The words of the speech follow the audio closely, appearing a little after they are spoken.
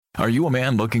Are you a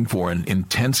man looking for an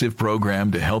intensive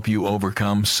program to help you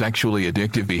overcome sexually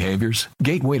addictive behaviors?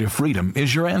 Gateway to Freedom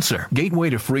is your answer.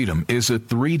 Gateway to Freedom is a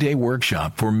 3-day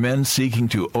workshop for men seeking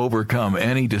to overcome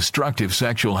any destructive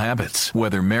sexual habits.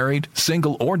 Whether married,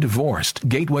 single, or divorced,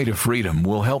 Gateway to Freedom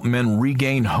will help men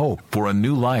regain hope for a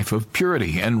new life of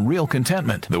purity and real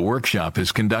contentment. The workshop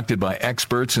is conducted by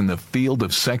experts in the field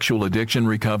of sexual addiction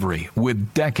recovery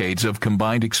with decades of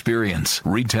combined experience.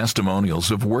 Read testimonials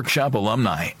of workshop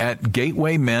alumni at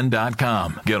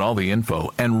gatewaymen.com. Get all the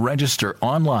info and register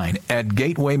online at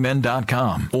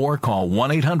gatewaymen.com or call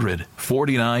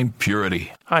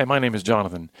 1-800-49-PURITY. Hi, my name is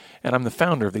Jonathan, and I'm the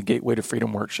founder of the Gateway to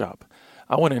Freedom Workshop.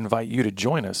 I want to invite you to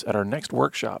join us at our next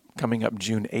workshop coming up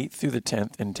June 8th through the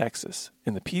 10th in Texas,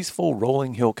 in the peaceful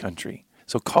Rolling Hill Country.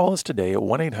 So call us today at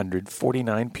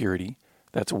 1-800-49-PURITY.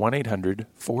 That's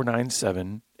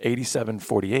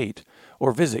 1-800-497-8748,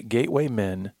 or visit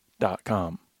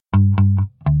gatewaymen.com.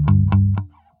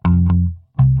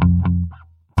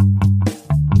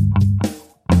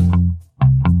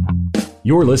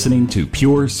 You're listening to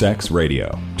Pure Sex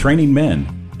Radio, training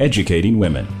men, educating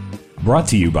women. Brought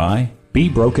to you by Be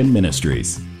Broken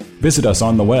Ministries. Visit us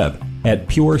on the web at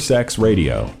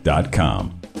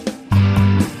puresexradio.com.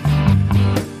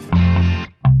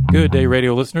 Good day,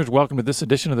 radio listeners. Welcome to this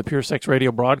edition of the Pure Sex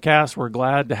Radio broadcast. We're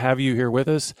glad to have you here with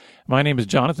us. My name is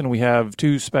Jonathan. We have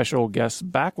two special guests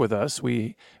back with us.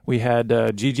 We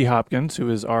had Gigi Hopkins,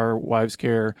 who is our Wives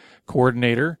Care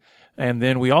coordinator. And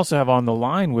then we also have on the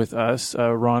line with us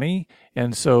Ronnie.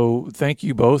 And so thank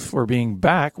you both for being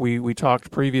back. We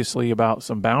talked previously about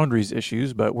some boundaries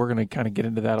issues, but we're going to kind of get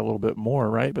into that a little bit more,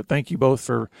 right? But thank you both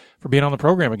for being on the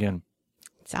program again.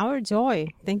 It's our joy.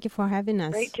 Thank you for having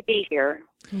us. Great to be here.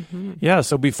 Mm-hmm. Yeah,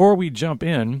 so before we jump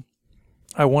in,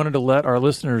 I wanted to let our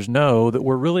listeners know that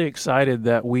we're really excited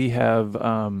that we have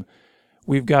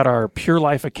we've got our Pure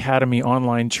Life Academy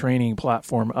online training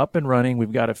platform up and running.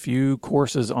 We've got a few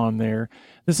courses on there.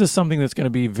 This is something that's going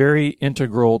to be very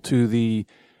integral to the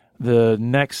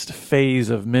next phase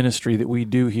of ministry that we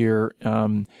do here,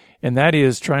 and that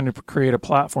is trying to create a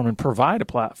platform and provide a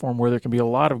platform where there can be a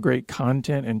lot of great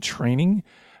content and training.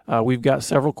 We've got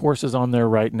several courses on there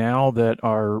right now that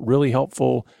are really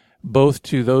helpful both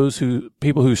to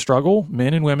people who struggle,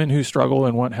 men and women who struggle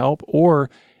and want help, or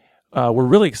we're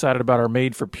really excited about our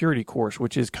Made for Purity course,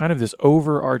 which is kind of this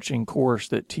overarching course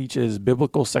that teaches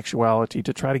biblical sexuality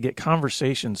to try to get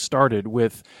conversations started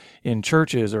in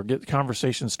churches or get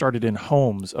conversations started in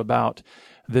homes about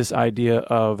this idea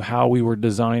of how we were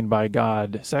designed by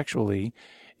God sexually.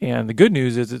 And the good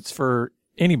news is it's for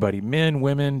anybody, men,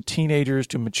 women, teenagers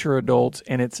to mature adults,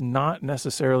 and it's not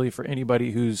necessarily for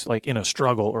anybody who's like in a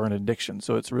struggle or an addiction.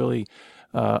 So it's really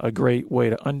a great way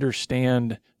to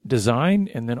understand design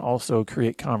and then also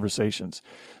create conversations.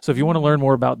 So if you want to learn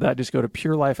more about that, just go to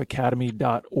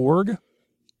purelifeacademy.org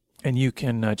and you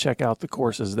can check out the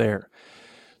courses there.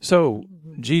 So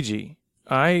Gigi,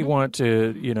 I want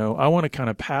to kind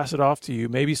of pass it off to you.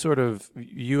 Maybe sort of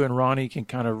you and Ronnie can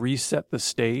kind of reset the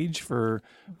stage for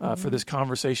this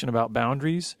conversation about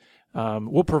boundaries.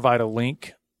 We'll provide a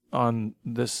link on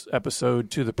this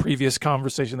episode to the previous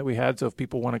conversation that we had. So if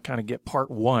people want to kind of get part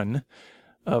one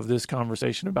of this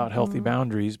conversation about healthy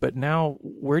boundaries, but now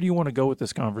where do you want to go with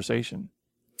this conversation?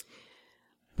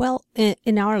 Well,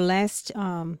 in our last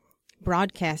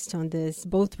broadcast on this,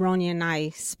 both Ronnie and I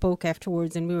spoke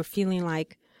afterwards, and we were feeling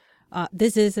like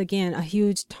this is, again, a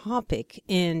huge topic,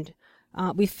 and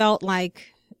we felt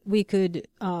like we could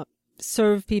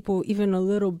serve people even a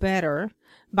little better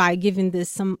by giving this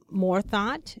some more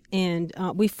thought. And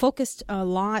we focused a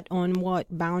lot on what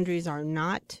boundaries are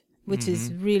not, which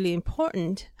is really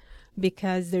important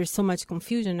because there's so much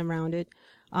confusion around it.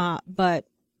 But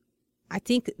I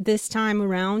think this time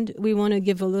around, we want to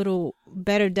give a little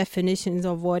better definitions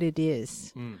of what it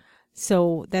is.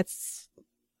 So that's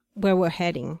where we're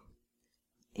heading.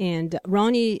 And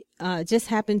Ronnie just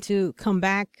happened to come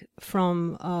back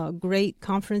from a great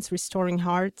conference, Restoring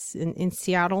Hearts, in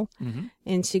Seattle.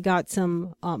 And she got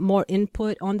some more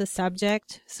input on the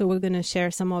subject. So we're going to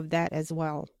share some of that as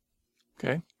well.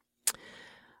 Okay.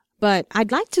 But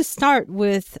I'd like to start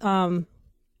with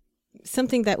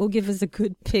something that will give us a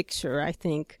good picture, I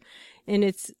think. And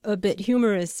it's a bit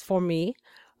humorous for me.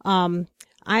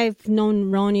 I've known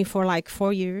Ronnie for like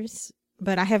 4 years,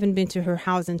 but I haven't been to her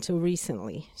house until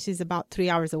recently. She's about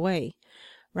 3 hours away,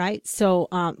 right? So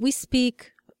we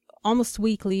speak almost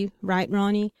weekly, right,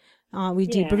 Ronnie? We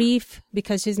debrief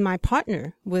because she's my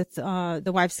partner with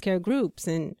the Wives Care groups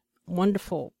and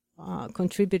wonderful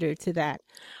contributor to that.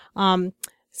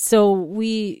 So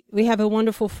we have a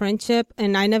wonderful friendship,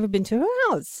 and I never been to her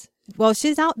house. Well,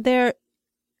 she's out there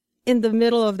in the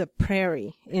middle of the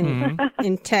prairie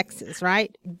in Texas,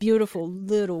 right? Beautiful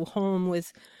little home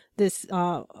with this,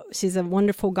 she's a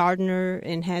wonderful gardener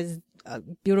and has a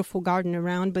beautiful garden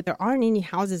around, but there aren't any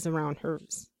houses around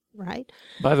hers, right?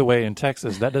 By the way, in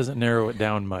Texas, that doesn't narrow it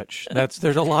down much.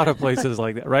 There's a lot of places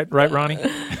like that, right, Ronnie?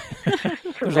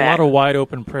 There's a lot of wide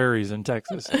open prairies in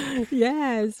Texas.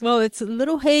 Yes. Well, it's a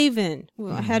little haven.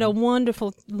 Well, I had a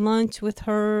wonderful lunch with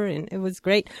her, and it was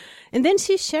great. And then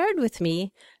she shared with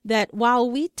me that while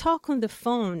we talk on the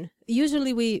phone,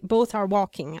 usually we both are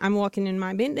walking. I'm walking in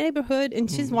my neighborhood, and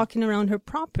she's walking around her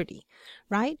property,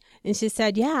 right? And she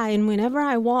said, yeah, and whenever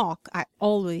I walk, I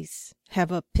always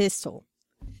have a pistol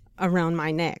around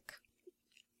my neck.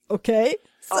 Okay?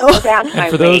 So that's my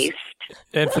waist.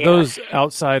 And for those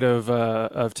outside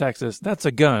of Texas, that's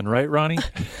a gun, right, Ronnie?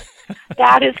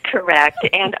 That is correct.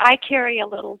 And I carry a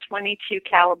little .22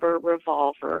 caliber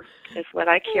revolver is what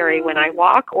I carry when I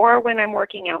walk or when I'm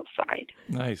working outside.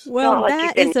 Nice. Well,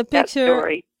 that is a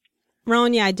picture,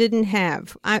 Ronnie, I didn't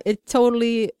have. It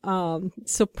totally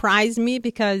surprised me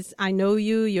because I know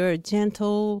you. You're a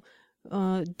gentle,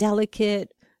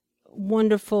 delicate,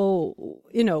 wonderful,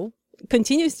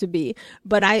 continues to be,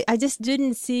 but I just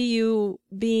didn't see you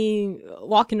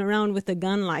walking around with a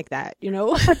gun like that,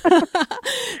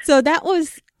 So that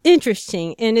was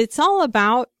interesting. And it's all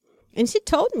about, and she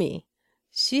told me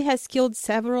she has killed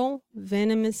several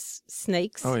venomous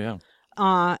snakes. Oh, yeah.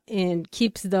 And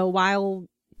keeps the wild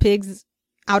pigs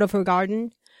out of her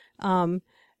garden. And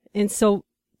so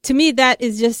to me, that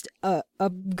is just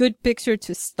a good picture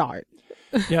to start.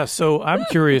 Yeah. So I'm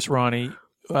curious, Ronnie,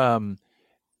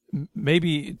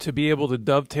 maybe to be able to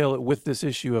dovetail it with this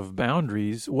issue of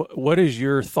boundaries, what is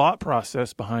your thought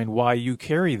process behind why you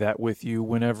carry that with you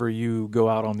whenever you go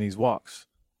out on these walks?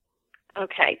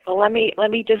 Okay, well, let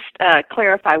me just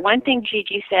clarify. One thing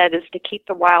Gigi said is to keep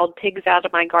the wild pigs out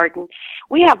of my garden.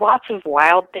 We have lots of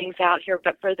wild things out here,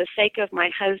 but for the sake of my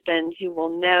husband, who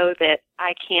will know that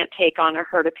I can't take on a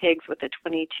herd of pigs with a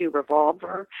 .22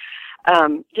 revolver,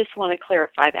 just want to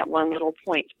clarify that one little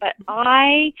point. But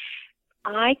I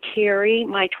carry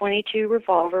my .22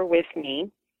 revolver with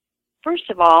me. First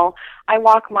of all, I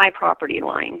walk my property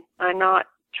line. I'm not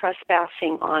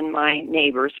trespassing on my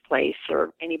neighbor's place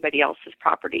or anybody else's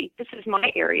property. This is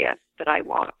my area that I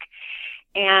walk.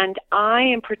 And I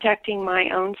am protecting my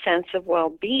own sense of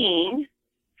well-being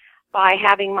by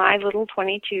having my little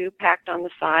 .22 packed on the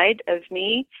side of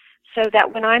me so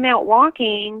that when I'm out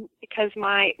walking, because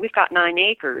we've got 9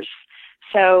 acres,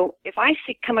 so if I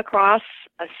come across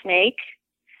a snake,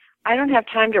 I don't have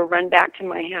time to run back to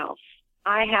my house.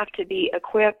 I have to be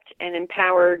equipped and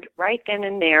empowered right then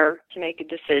and there to make a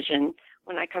decision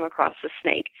when I come across a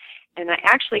snake. And I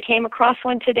actually came across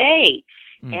one today,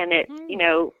 and it,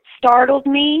 startled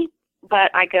me,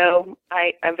 but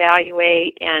I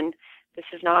evaluate, and this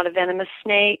is not a venomous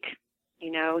snake.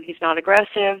 He's not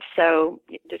aggressive, so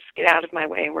just get out of my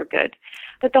way and we're good.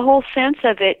 But the whole sense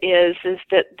of it is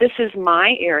that this is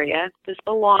my area. This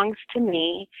belongs to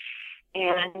me,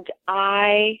 and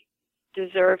I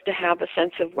deserve to have a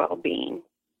sense of well-being.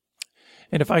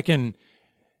 And if I can,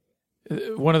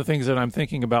 one of the things that I'm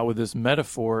thinking about with this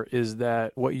metaphor is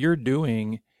that what you're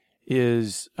doing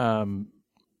is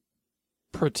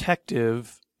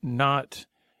protective, not,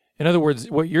 in other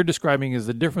words, what you're describing is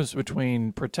the difference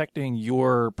between protecting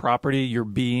your property, your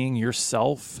being,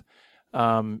 yourself,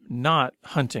 not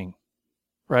hunting.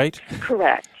 Right?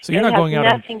 Correct. So you're not going out.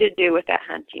 It has nothing to do with that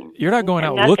hunting. You're not going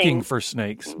out looking for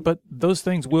snakes, but those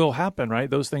things will happen, right?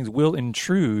 Those things will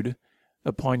intrude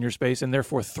upon your space and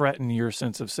therefore threaten your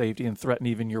sense of safety and threaten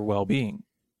even your well-being.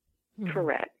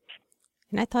 Correct.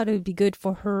 And I thought it would be good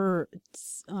for her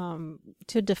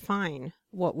to define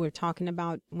what we're talking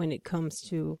about when it comes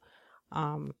to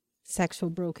sexual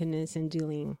brokenness and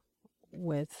dealing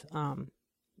with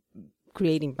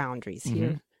creating boundaries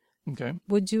here. Okay.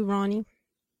 Would you, Ronnie?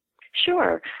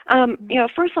 Sure.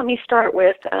 First let me start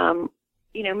with,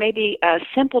 maybe a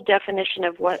simple definition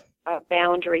of what a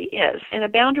boundary is. And a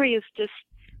boundary is just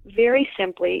very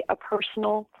simply a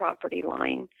personal property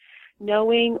line,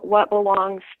 knowing what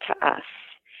belongs to us,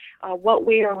 what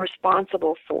we are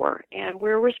responsible for. And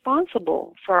we're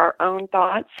responsible for our own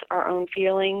thoughts, our own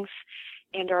feelings,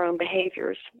 and our own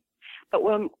behaviors. But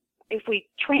if we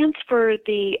transfer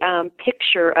the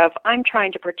picture of I'm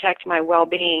trying to protect my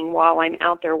well-being while I'm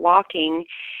out there walking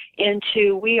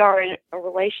into we are in a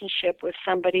relationship with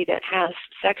somebody that has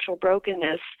sexual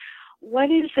brokenness,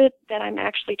 what is it that I'm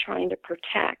actually trying to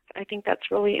protect? I think that's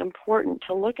really important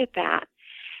to look at that.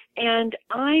 And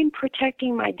I'm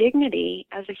protecting my dignity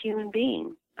as a human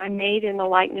being. I'm made in the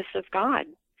likeness of God.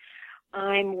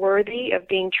 I'm worthy of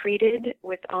being treated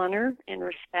with honor and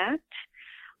respect.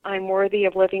 I'm worthy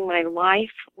of living my life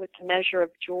with a measure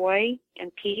of joy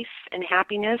and peace and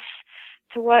happiness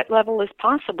to what level is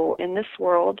possible in this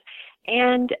world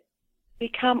and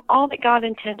become all that God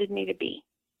intended me to be.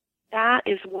 That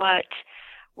is what,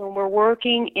 when we're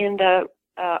working in the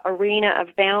arena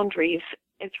of boundaries,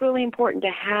 it's really important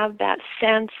to have that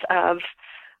sense of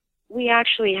we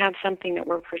actually have something that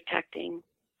we're protecting,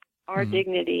 our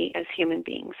dignity as human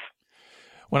beings.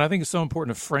 Well, I think it's so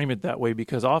important to frame it that way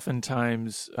because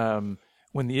oftentimes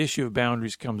when the issue of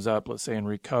boundaries comes up, let's say in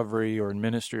recovery or in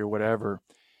ministry or whatever,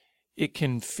 it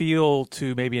can feel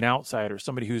to maybe an outsider,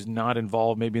 somebody who's not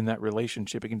involved maybe in that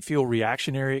relationship, it can feel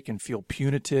reactionary, it can feel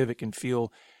punitive, it can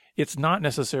feel, it's not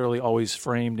necessarily always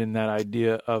framed in that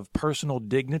idea of personal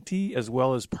dignity as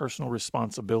well as personal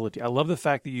responsibility. I love the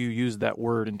fact that you use that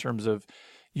word in terms of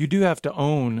you do have to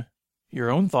own your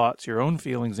own thoughts, your own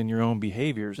feelings, and your own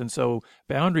behaviors. And so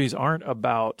boundaries aren't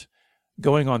about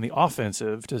going on the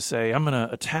offensive to say, I'm going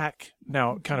to attack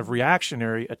now, kind of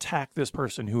reactionary, attack this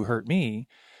person who hurt me,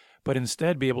 but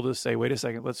instead be able to say, wait a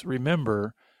second, let's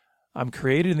remember I'm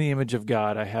created in the image of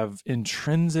God. I have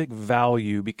intrinsic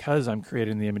value because I'm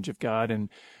created in the image of God. And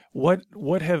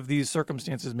what have these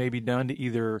circumstances maybe done to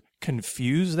either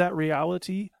confuse that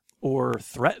reality or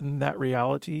threaten that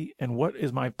reality? And what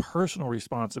is my personal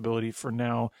responsibility for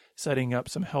now setting up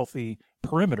some healthy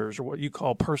perimeters or what you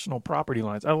call personal property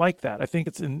lines? I like that. I think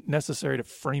it's necessary to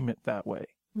frame it that way.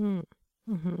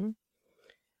 Mm-hmm.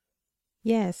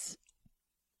 Yes.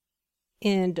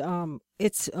 And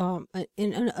it's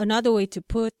another way to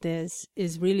put this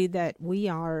is really that we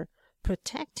are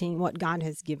protecting what God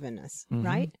has given us,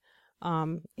 right?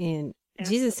 And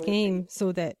Jesus came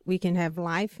so that we can have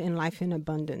life and life in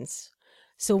abundance.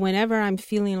 So whenever I'm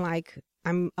feeling like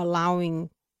I'm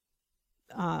allowing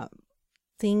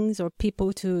things or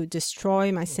people to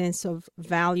destroy my sense of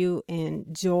value and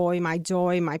joy,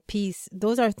 my peace,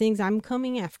 those are things I'm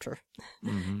coming after.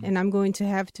 And I'm going to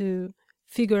have to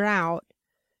figure out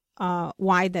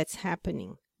why that's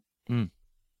happening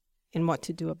and what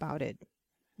to do about it.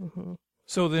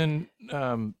 So then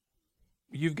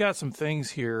you've got some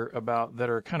things here about that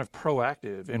are kind of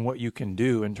proactive in what you can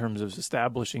do in terms of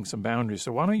establishing some boundaries.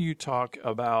 So why don't you talk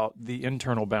about the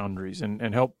internal boundaries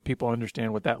and help people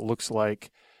understand what that looks like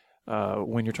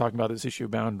when you're talking about this issue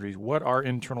of boundaries. What are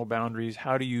internal boundaries?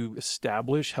 How do you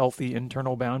establish healthy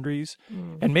internal boundaries?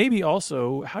 And maybe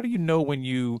also, how do you know when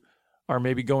you are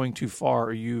maybe going too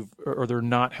far or they're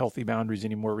not healthy boundaries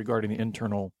anymore regarding the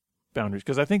internal boundaries?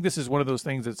 Because I think this is one of those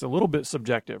things that's a little bit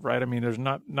subjective, right? I mean, there's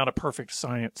not a perfect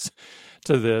science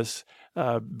to this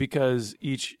because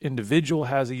each individual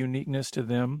has a uniqueness to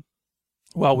them.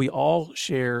 While we all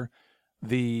share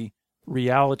the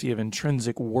reality of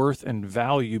intrinsic worth and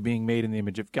value being made in the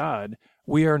image of God,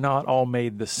 we are not all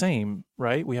made the same,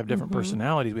 right? We have different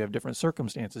personalities, we have different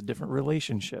circumstances, different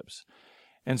relationships.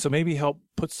 And so maybe help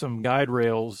put some guide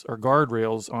rails or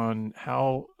guardrails on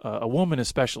how a woman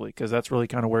especially, because that's really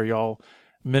kind of where y'all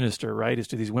minister, right, is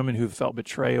to these women who've felt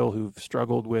betrayal, who've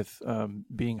struggled with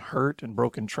being hurt and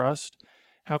broken trust.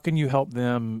 How can you help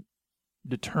them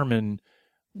determine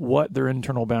what their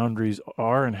internal boundaries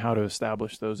are and how to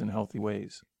establish those in healthy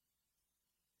ways?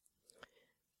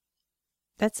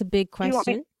 That's a big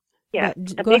question. Yeah,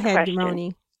 go ahead,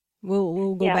 Roni.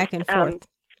 We'll go back and forth.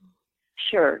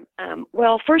 Sure.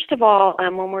 Well, first of all,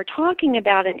 when we're talking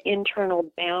about an internal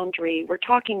boundary, we're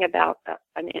talking about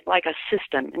like a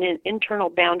system, an internal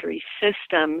boundary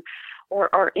system,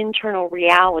 or our internal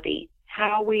reality,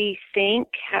 how we think,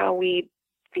 how we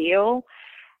feel,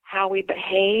 how we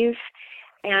behave.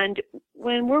 And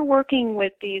when we're working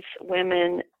with these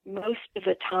women, most of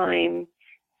the time,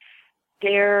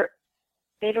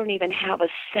 they don't even have a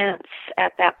sense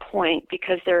at that point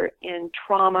because they're in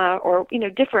trauma or,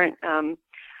 different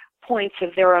points of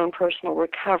their own personal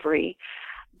recovery.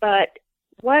 But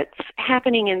what's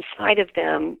happening inside of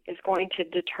them is going to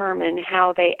determine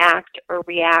how they act or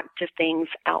react to things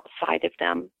outside of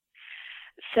them.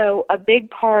 So a big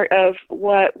part of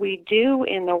what we do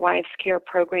in the Wives Care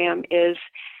program is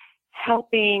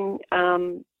helping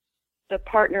the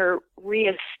partner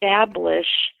reestablish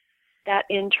that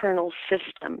internal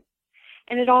system.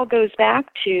 And it all goes back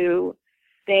to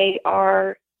they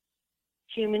are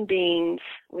human beings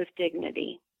with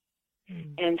dignity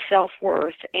and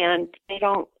self-worth, and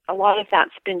a lot of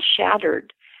that's been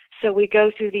shattered. So we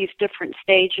go through these different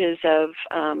stages of,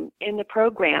 in the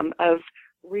program, of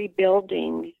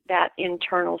rebuilding that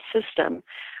internal system.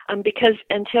 Because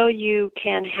until you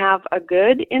can have a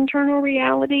good internal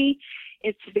reality,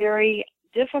 it's very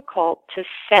difficult to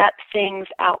set things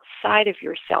outside of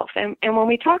yourself. And when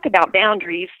we talk about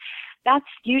boundaries, that's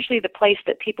usually the place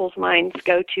that people's minds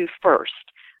go to first.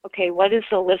 Okay, what is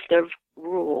the list of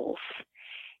rules?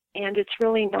 And it's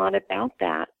really not about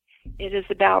that. It is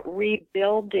about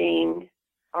rebuilding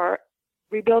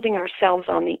ourselves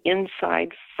on the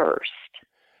inside first.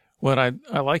 Well,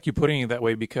 I like you putting it that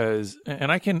way because,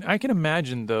 and I can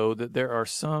imagine though that there are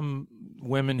some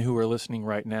women who are listening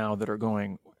right now that are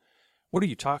going, "What are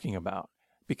you talking about?"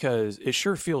 Because it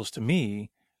sure feels to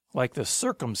me like the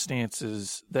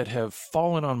circumstances that have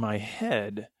fallen on my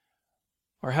head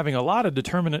are having a lot of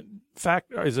determinate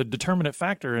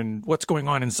factor in what's going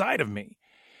on inside of me.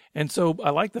 And so I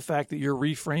like the fact that you're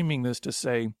reframing this to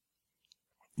say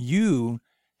you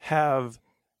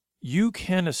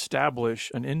can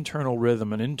establish an internal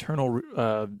rhythm, an internal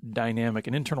dynamic,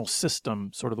 an internal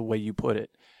system, sort of the way you put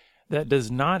it, that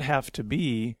does not have to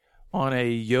be on a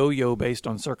yo-yo based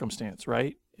on circumstance,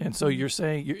 right? And so you're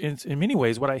saying, in many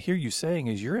ways, what I hear you saying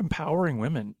is you're empowering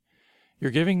women.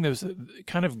 You're giving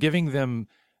them,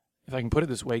 if I can put it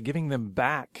this way, giving them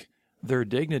back their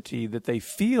dignity that they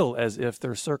feel as if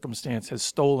their circumstance has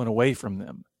stolen away from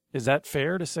them. Is that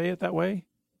fair to say it that way?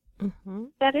 Mm-hmm.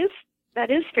 That is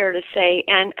fair to say.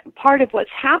 And part of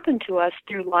what's happened to us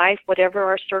through life, whatever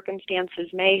our circumstances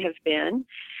may have been,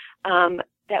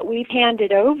 that we've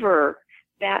handed over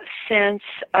that sense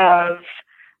of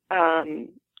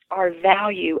our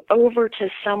value over to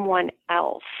someone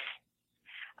else,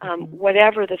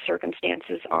 whatever the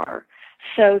circumstances are,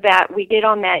 so that we get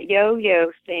on that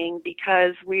yo-yo thing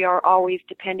because we are always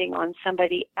depending on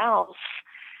somebody else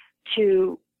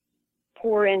to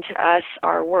pour into us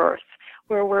our worth,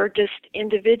 where we're just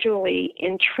individually,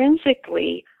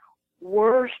 intrinsically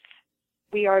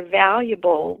we are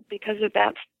valuable because of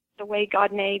that's the way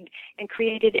God made and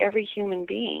created every human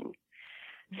being.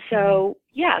 So,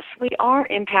 yes, we are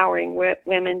empowering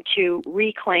women to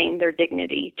reclaim their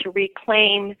dignity, to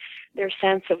reclaim their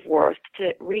sense of worth,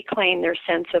 to reclaim their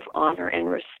sense of honor and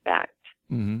respect.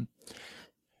 Mm-hmm.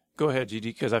 Go ahead, Gigi,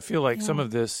 because I feel like some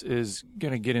of this is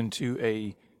going to get into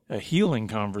a healing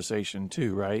conversation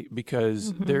too, right?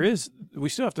 Because we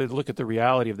still have to look at the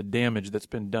reality of the damage that's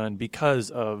been done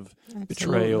because of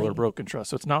betrayal or broken trust.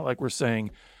 So it's not like we're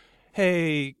saying,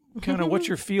 hey, kind of what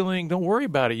you're feeling, don't worry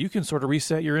about it. You can sort of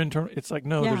reset your internal. It's like,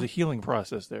 no, there's a healing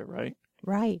process there, right?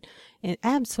 Right. And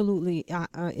absolutely,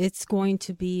 it's going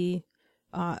to be,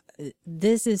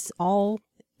 this is all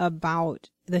about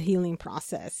the healing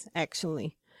process,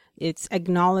 actually. It's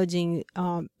acknowledging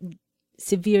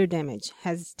severe damage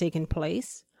has taken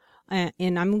place,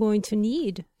 and I'm going to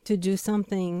need to do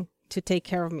something to take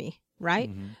care of me, right?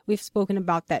 Mm-hmm. We've spoken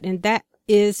about that, and that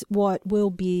is what will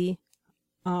be,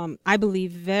 I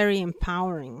believe, very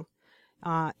empowering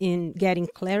in getting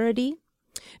clarity,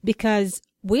 because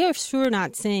we are sure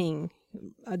not saying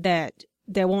that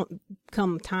there won't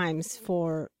come times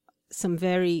for some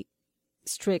very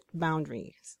strict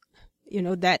boundaries. You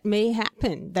know, that may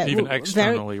happen. That even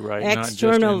externally, right?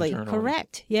 Externally, not just internally.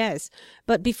 Correct, yes.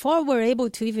 But before we're able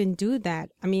to even do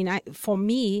that, I mean, for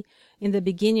me, in the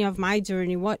beginning of my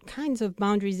journey, what kinds of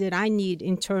boundaries did I need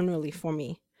internally for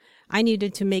me? I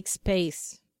needed to make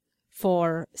space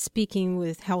for speaking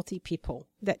with healthy people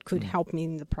that could help me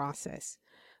in the process,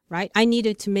 right? I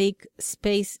needed to make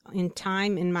space in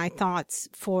time in my thoughts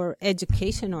for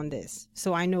education on this,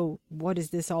 so I know what is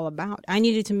this all about. I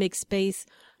needed to make space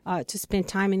to spend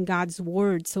time in God's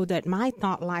Word so that my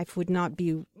thought life would not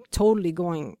be totally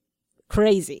going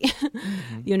crazy,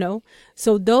 you know?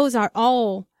 So those are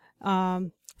all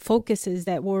focuses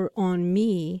that were on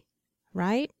me,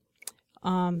 right?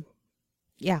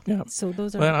 Yeah. So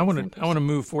those are. Well, I want to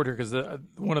move forward here because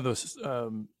one of those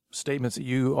statements that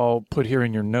you all put here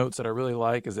in your notes that I really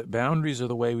like is that boundaries are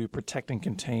the way we protect and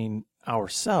contain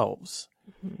ourselves.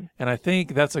 Mm-hmm. And I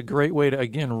think that's a great way to,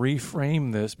 again,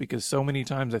 reframe this, because so many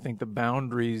times I think the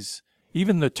boundaries,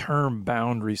 even the term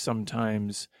boundary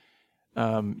sometimes,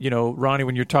 Ronnie,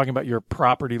 when you're talking about your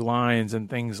property lines and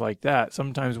things like that,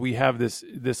 sometimes we have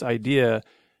this idea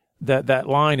that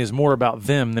line is more about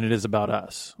them than it is about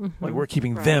us. Mm-hmm. Like we're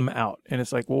keeping them out. And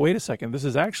it's like, well, wait a second. This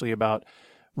is actually about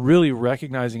really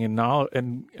recognizing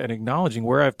and acknowledging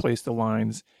where I've placed the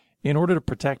lines in order to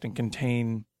protect and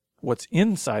contain what's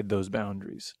inside those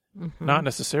boundaries. Mm-hmm. Not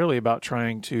necessarily about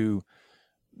trying to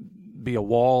be a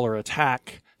wall or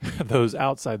attack those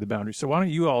outside the boundaries. So why don't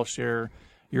you all share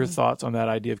your thoughts on that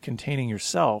idea of containing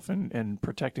yourself and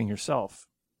protecting yourself?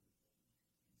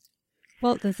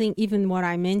 Well, the thing, even what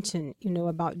I mentioned,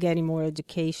 about getting more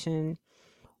education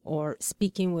or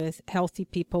speaking with healthy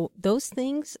people, those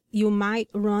things you might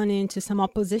run into some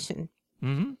opposition.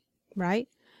 Mm-hmm. right?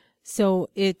 So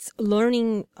it's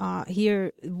learning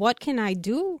here, what can I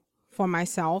do for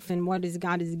myself and what is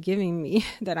God is giving me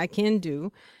that I can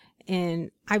do,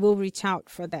 and I will reach out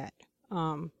for that.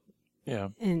 And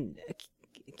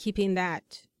keeping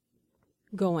that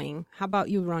going. How about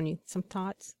you, Ronnie? Some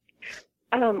thoughts?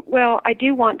 Well, I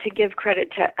do want to give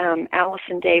credit to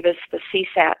Allison Davis, the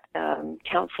CSAT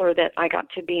counselor that I got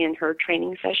to be in her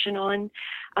training session on.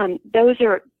 Those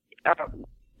were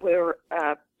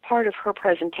part of her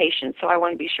presentation, so I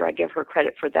want to be sure I give her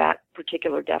credit for that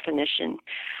particular definition.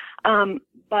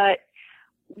 But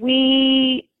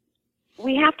we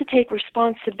have to take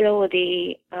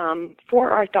responsibility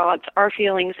for our thoughts, our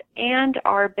feelings, and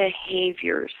our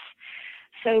behaviors.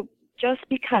 So just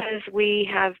because we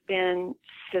have been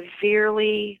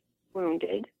severely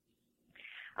wounded,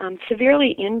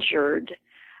 severely injured,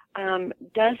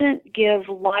 doesn't give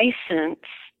license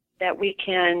that we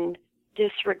can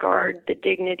disregard the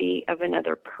dignity of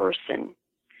another person.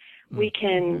 We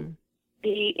can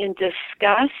be in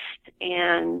disgust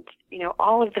and,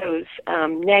 all of those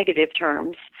negative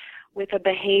terms with a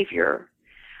behavior,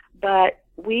 but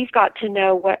we've got to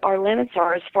know what our limits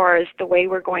are as far as the way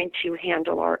we're going to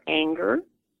handle our anger.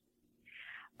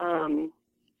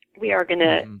 We are going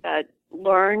to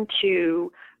learn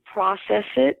to process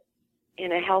it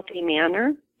in a healthy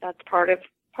manner. That's part of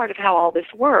how all this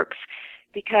works.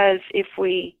 Because if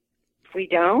we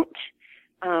don't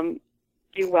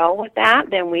do well with that,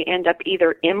 then we end up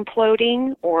either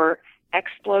imploding or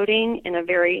exploding in a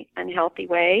very unhealthy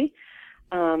way.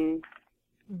 Well,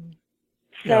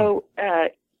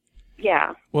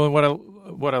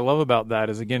 what I love about that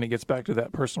is, again, it gets back to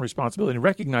that personal responsibility and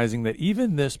recognizing that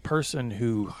even this person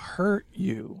who hurt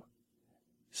you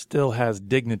still has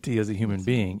dignity as a human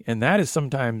being, and that is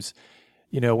sometimes,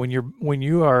 when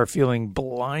you are feeling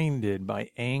blinded by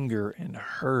anger and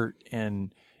hurt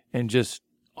and just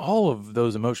all of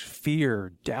those emotions,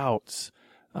 fear, doubts,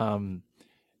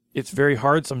 it's very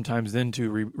hard sometimes then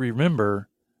to remember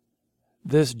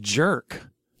this jerk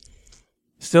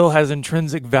still has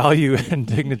intrinsic value and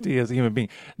dignity as a human being.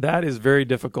 That is very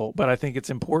difficult, but I think it's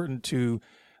important to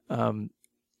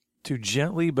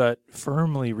gently but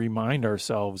firmly remind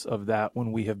ourselves of that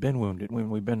when we have been wounded, when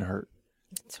we've been hurt.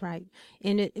 That's right.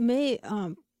 And it may,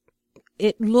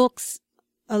 it looks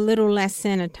a little less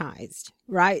sanitized,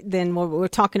 right, than what we're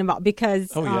talking about, because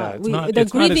the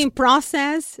grieving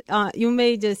process, you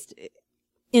may just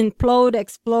implode,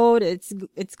 explode.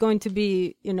 It's going to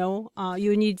be,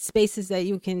 you need spaces that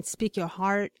you can speak your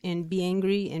heart and be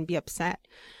angry and be upset.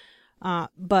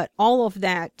 But all of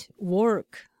that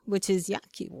work, which is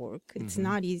yucky work, it's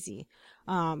not easy.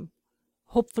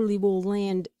 Hopefully we'll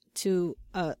land to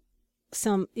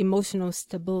some emotional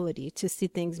stability to see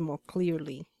things more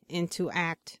clearly and to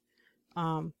act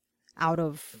out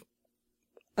of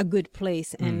a good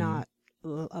place and not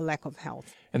a lack of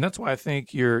health. And that's why I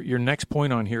think your next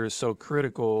point on here is so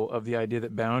critical, of the idea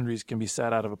that boundaries can be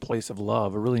set out of a place of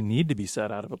love, or really need to be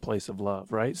set out of a place of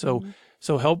love, right? So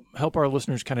help our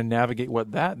listeners kind of navigate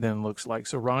what that then looks like.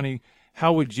 So Ronnie,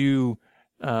 how would you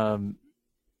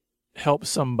help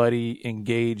somebody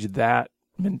engage that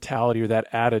mentality or that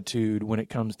attitude when it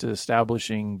comes to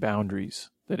establishing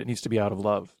boundaries, that it needs to be out of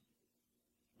love?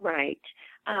 Right.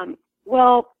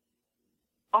 Well,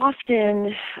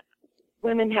 often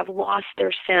women have lost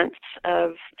their sense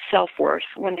of self-worth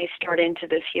when they start into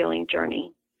this healing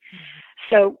journey.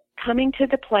 So coming to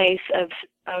the place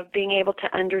of being able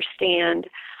to understand,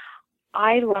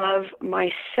 I love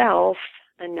myself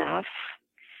enough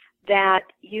that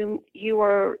you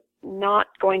are not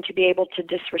going to be able to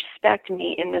disrespect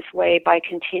me in this way by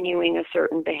continuing a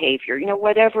certain behavior,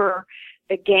 whatever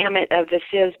the gamut of this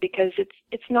is, because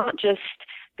it's not just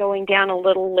going down a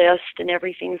little list and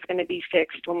everything's going to be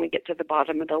fixed when we get to the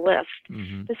bottom of the list.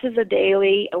 This is a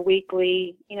daily, a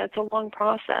weekly, it's a long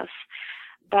process.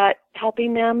 But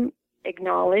helping them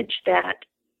acknowledge that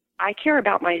I care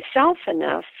about myself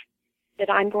enough that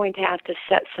I'm going to have to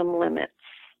set some limits.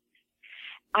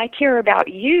 I care about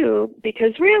you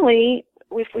because really,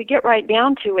 if we get right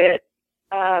down to it,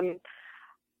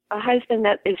 a husband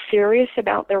that is serious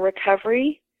about their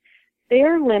recovery,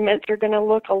 their limits are going to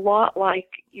look a lot like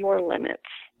your limits.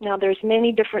 Now, there's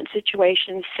many different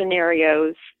situations,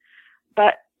 scenarios,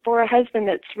 but for a husband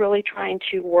that's really trying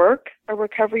to work a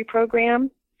recovery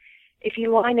program, if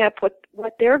you line up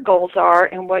what their goals are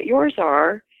and what yours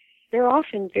are, they're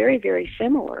often very, very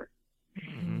similar.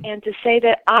 And to say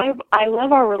that I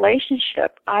love our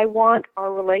relationship, I want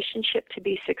our relationship to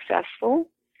be successful.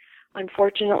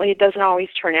 Unfortunately, it doesn't always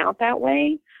turn out that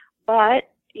way, but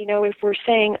if we're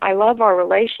saying, I love our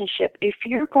relationship, if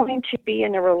you're going to be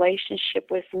in a relationship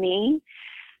with me,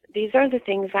 these are the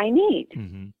things I need.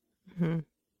 Mm-hmm. Mm-hmm.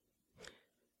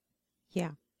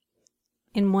 Yeah.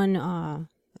 And one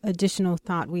additional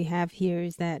thought we have here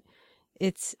is that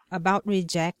it's about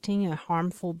rejecting a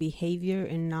harmful behavior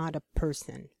and not a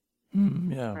person.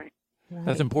 Yeah. Right.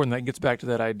 That's important. That gets back to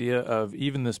that idea of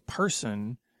even this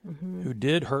person who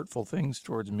did hurtful things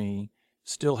towards me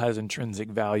still has intrinsic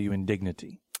value and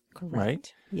dignity. Correct.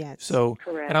 Right? Yes. So,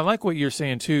 Correct. and I like what you're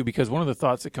saying too, because one of the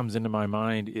thoughts that comes into my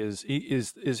mind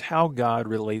is how God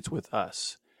relates with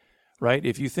us, right?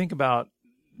 If you think about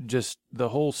just the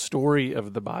whole story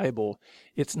of the Bible,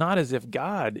 it's not as if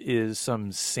God is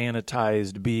some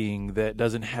sanitized being that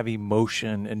doesn't have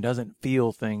emotion and doesn't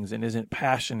feel things and isn't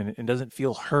passionate and doesn't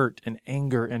feel hurt and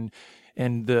anger and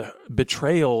the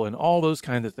betrayal and all those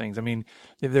kinds of things. I mean,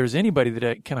 if there's anybody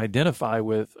that can identify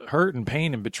with hurt and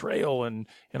pain and betrayal and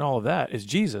all of that, it's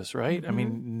Jesus, right? I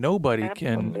mean, nobody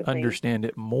can understand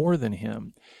it more than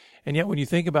him. And yet when you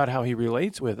think about how he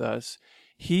relates with us,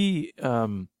 he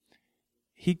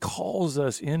calls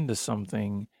us into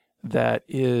something that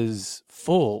is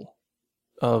full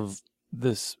of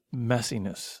this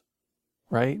messiness,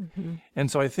 right? Mm-hmm. And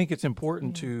so I think it's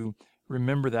important to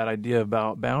remember that idea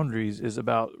about boundaries is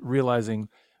about realizing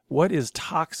what is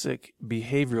toxic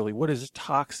behaviorally, what is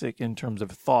toxic in terms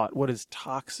of thought, what is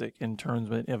toxic in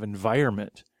terms of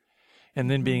environment,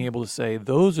 and then being able to say,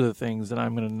 those are the things that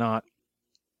I'm going to not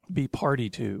be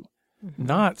party to,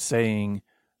 not saying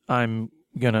I'm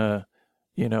going to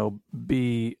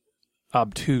be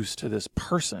obtuse to this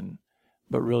person,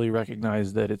 but really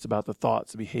recognize that it's about the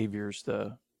thoughts, the behaviors,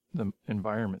 the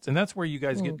environments. And that's where you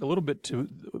guys get a little bit to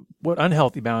what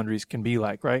unhealthy boundaries can be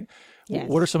like, right? Yes.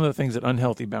 What are some of the things that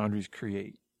unhealthy boundaries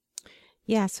create?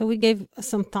 Yeah, so we gave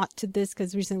some thought to this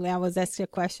because recently I was asked a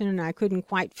question and I couldn't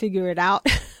quite figure it out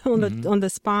on the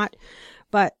spot.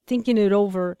 But thinking it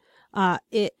over,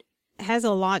 it has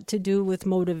a lot to do with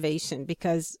motivation,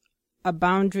 because a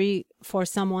boundary for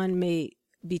someone may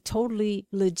be totally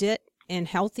legit and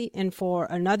healthy, and for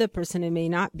another person it may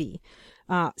not be.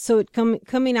 So it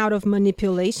coming out of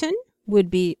manipulation would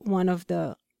be one of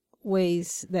the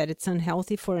ways that it's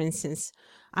unhealthy. For instance,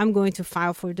 I'm going to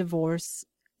file for divorce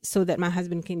so that my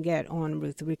husband can get on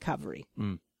with recovery.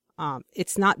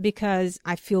 It's not because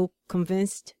I feel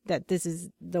convinced that this is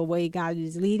the way God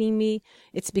is leading me.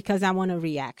 It's because I want a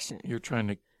reaction. You're trying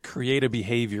to create a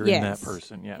behavior in that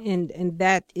person. Yeah. And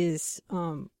that is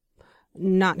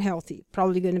not healthy,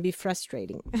 probably going to be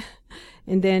frustrating.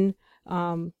 And then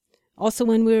also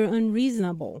when we're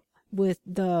unreasonable with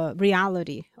the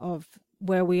reality of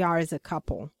where we are as a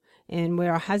couple and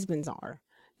where our husbands are,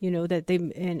 that they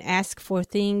and ask for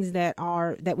things that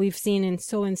we've seen in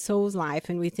so and so's life,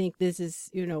 and we think this is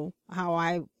how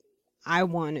I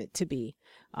want it to be.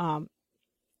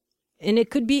 And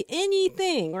it could be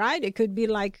anything, right? It could be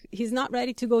like he's not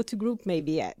ready to go to group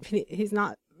maybe yet. He's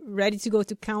not ready to go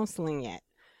to counseling yet.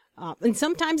 And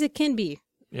sometimes it can be.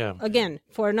 Yeah. Again,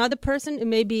 for another person, it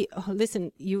may be,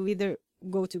 listen, you either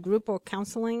go to group or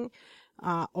counseling,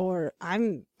 or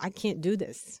I can't do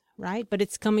this, right? But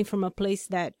it's coming from a place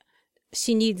that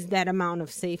she needs that amount of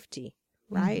safety,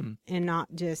 right? And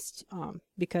not just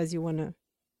because you want to.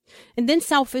 And then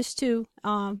selfish too.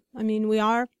 We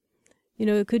are,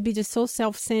 it could be just so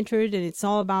self-centered, and it's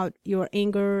all about your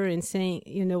anger and saying,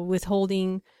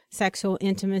 withholding sexual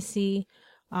intimacy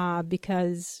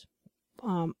because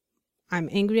I'm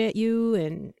angry at you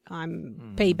and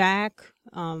I'm payback,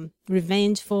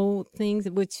 revengeful things,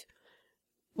 which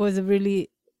was a really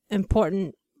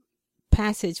important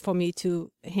passage for me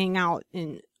to hang out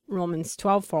in Romans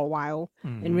 12 for a while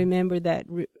and remember that,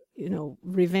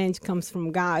 revenge comes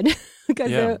from God,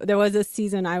 because there was a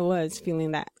season I was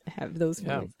feeling that, have those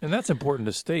feelings. And that's important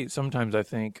to state. Sometimes I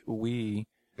think we,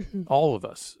 all of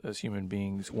us as human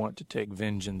beings, want to take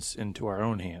vengeance into our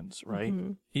own hands, right?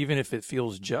 Even if it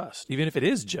feels just, even if it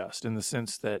is just in the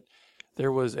sense that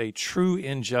there was a true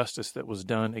injustice that was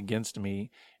done against me.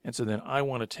 And so then I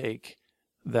want to take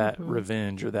that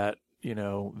revenge or that,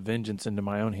 vengeance into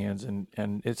my own hands. And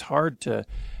it's hard to,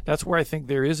 that's where I think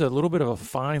there is a little bit of a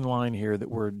fine line here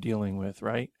that we're dealing with,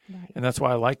 right? And that's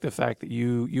why I like the fact that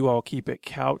you all keep it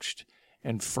couched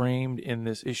and framed in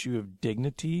this issue of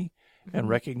dignity and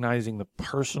recognizing the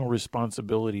personal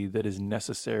responsibility that is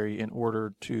necessary in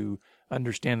order to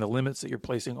understand the limits that you're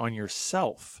placing on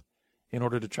yourself in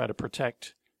order to try to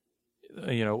protect,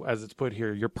 as it's put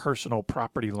here, your personal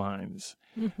property lines,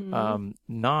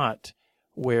 not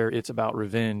where it's about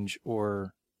revenge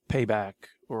or payback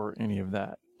or any of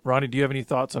that. Ronnie, do you have any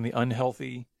thoughts on the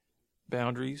unhealthy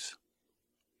boundaries?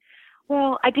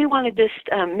 Well, I do want to just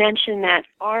mention that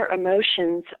our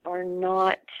emotions are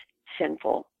not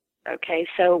sinful. Okay,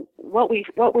 so what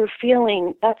we're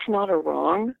feeling, that's not a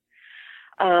wrong,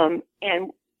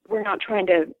 and we're not trying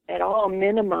to at all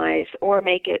minimize or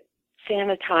make it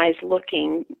sanitized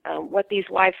looking. What these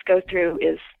wives go through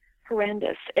is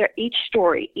horrendous. Each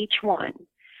story, each one.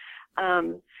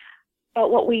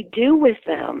 But what we do with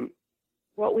them,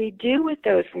 what we do with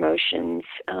those emotions,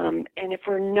 and if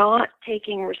we're not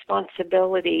taking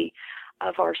responsibility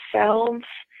of ourselves,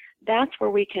 that's where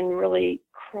we can really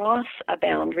cross a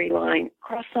boundary line,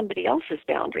 cross somebody else's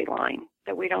boundary line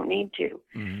that we don't need to.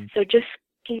 Mm-hmm. So just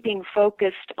keeping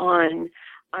focused on,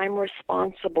 I'm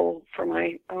responsible for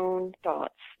my own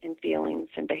thoughts and feelings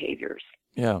and behaviors.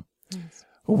 Yeah.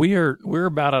 Well, we're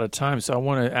about out of time, so I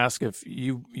want to ask if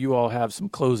you all have some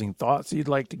closing thoughts you'd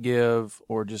like to give,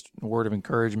 or just a word of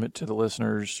encouragement to the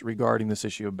listeners regarding this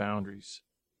issue of boundaries.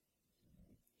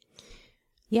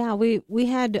 Yeah, we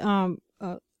had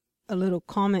a little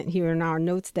comment here in our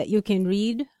notes that you can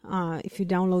read if you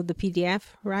download the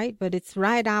PDF, right? But it's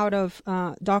right out of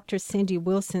Dr. Cindy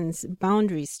Wilson's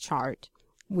boundaries chart.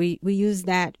 We use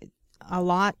that a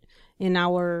lot in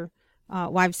our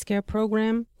Wives Care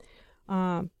program.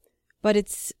 But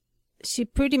she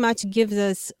pretty much gives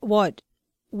us what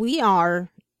we are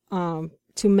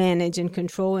to manage and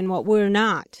control and what we're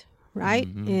not, right?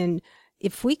 Mm-hmm. And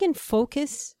if we can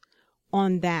focus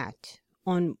on that,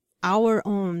 on our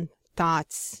own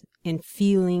thoughts and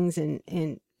feelings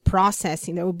and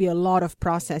processing, there will be a lot of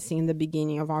processing in the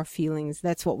beginning of our feelings.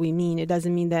 That's what we mean. It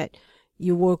doesn't mean that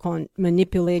you work on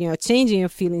manipulating or changing your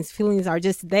feelings. Feelings are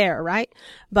just there, right?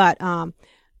 But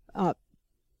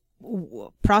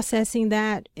processing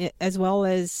that, as well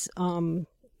as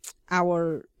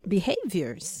our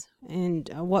behaviors and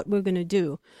what we're going to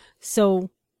do. So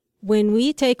when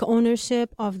we take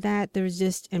ownership of that, there's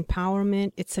just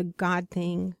empowerment. It's a God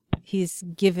thing. He's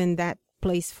given that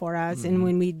place for us. Mm-hmm. And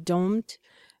when we don't,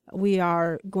 we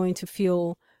are going to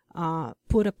feel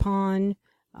put upon,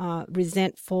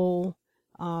 resentful,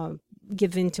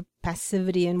 given to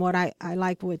passivity. And what I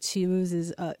like what she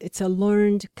uses, it's a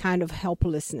learned kind of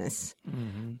helplessness,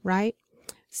 mm-hmm. right?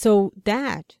 So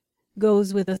that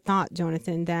goes with a thought,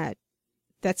 Jonathan,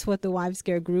 that's what the Wives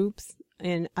Care groups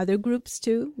and other groups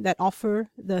too that offer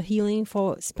the healing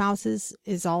for spouses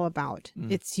is all about.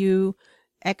 Mm. It's you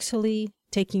actually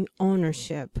taking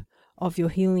ownership of your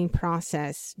healing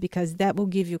process, because that will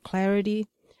give you clarity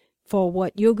for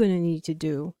what you're going to need to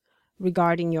do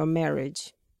regarding your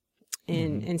marriage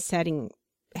and setting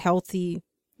healthy,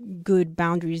 good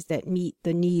boundaries that meet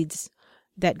the needs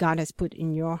that God has put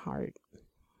in your heart.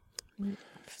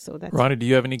 So that's Ronnie, do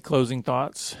you have any closing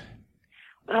thoughts?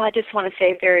 Well, I just want to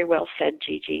say very well said,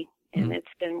 Gigi. And it's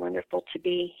been wonderful to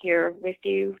be here with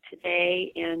you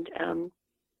today, and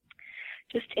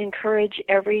just encourage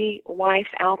every wife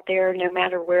out there, no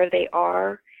matter where they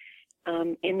are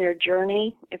in their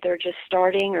journey, if they're just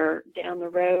starting or down the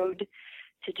road,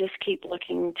 to just keep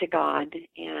looking to God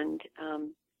and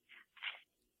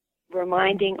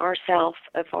reminding ourselves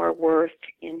of our worth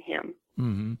in Him.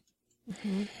 Mm-hmm.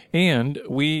 Mm-hmm. And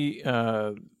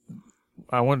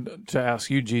I wanted to ask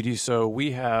you, Gigi, so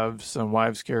we have some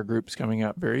Wives Care groups coming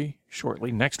up very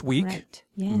shortly, next week, right.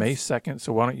 Yes. May 2nd.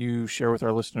 So why don't you share with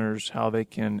our listeners how they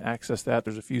can access that?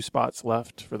 There's a few spots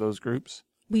left for those groups.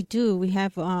 We do. We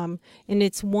have, and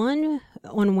it's one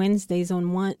on Wednesdays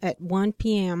at 1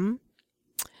 p.m.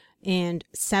 and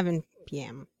 7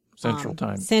 p.m. Central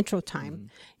Time. Central Time. Mm-hmm.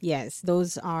 Yes,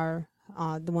 those are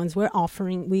the ones we're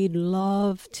offering. We'd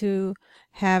love to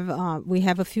have, we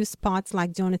have a few spots,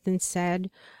 like Jonathan said.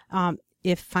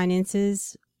 If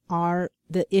finances are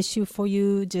the issue for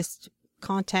you, just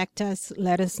contact us,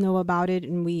 let us know about it.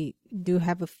 And we do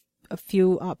have a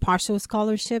few partial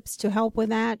scholarships to help with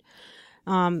that.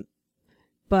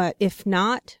 But if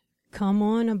not, come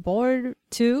on aboard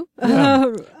too.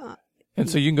 Yeah. And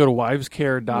so you can go to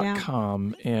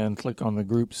wivescare.com and click on the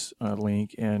groups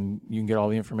link, and you can get all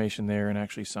the information there and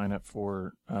actually sign up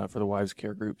for the Wives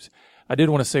Care groups. I did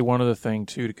want to say one other thing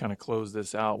too to kind of close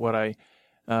this out. What I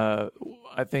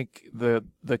think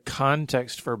the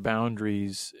context for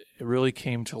boundaries really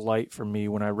came to light for me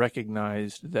when I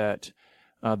recognized that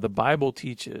the Bible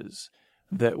teaches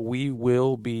that we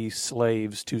will be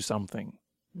slaves to something.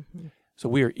 Mm-hmm. So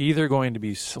we are either going to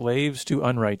be slaves to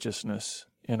unrighteousness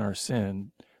in our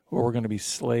sin, or we're going to be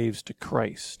slaves to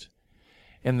Christ.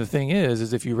 And the thing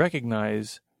is if you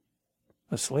recognize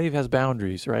a slave has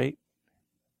boundaries, right?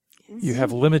 Yes. You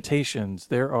have limitations.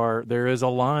 There is a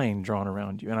line drawn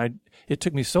around you. And it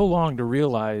took me so long to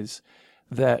realize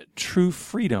that true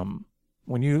freedom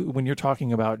when you're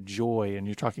talking about joy and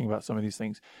you're talking about some of these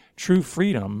things, true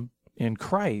freedom in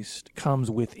Christ comes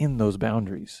within those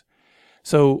boundaries.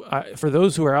 So for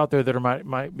those who are out there that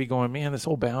might be going, man, this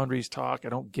whole boundaries talk, I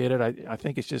don't get it. I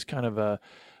think it's just kind of a,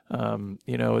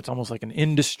 it's almost like an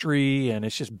industry, and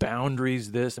it's just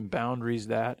boundaries this and boundaries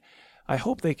that. I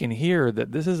hope they can hear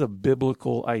that this is a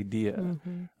biblical idea,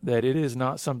 that it is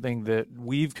not something that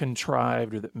we've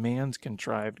contrived or that man's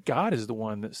contrived. God is the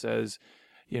one that says,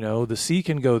 the sea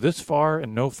can go this far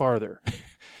and no farther.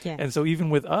 Yes. And so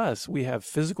even with us, we have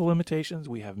physical limitations,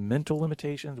 we have mental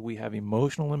limitations, we have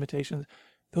emotional limitations.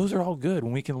 Those are all good.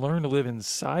 When we can learn to live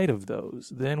inside of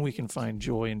those, then we can find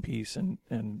joy and peace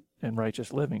and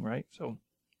righteous living, right? So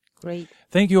great.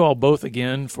 Thank you all both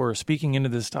again for speaking into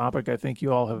this topic. I think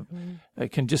you all have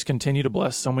can just continue to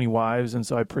bless so many wives, and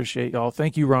so I appreciate y'all.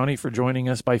 Thank you, Ronnie, for joining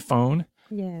us by phone.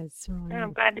 Yes, Ronnie.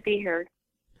 I'm glad to be here.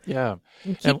 Yeah.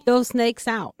 And keep those snakes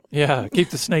out. Yeah,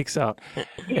 keep the snakes out.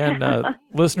 And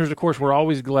listeners, of course, we're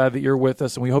always glad that you're with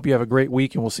us, and we hope you have a great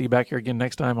week, and we'll see you back here again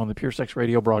next time on the Pure Sex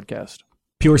Radio broadcast.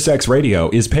 Pure Sex Radio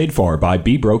is paid for by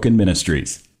Be Broken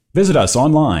Ministries. Visit us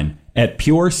online at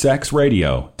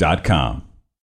puresexradio.com.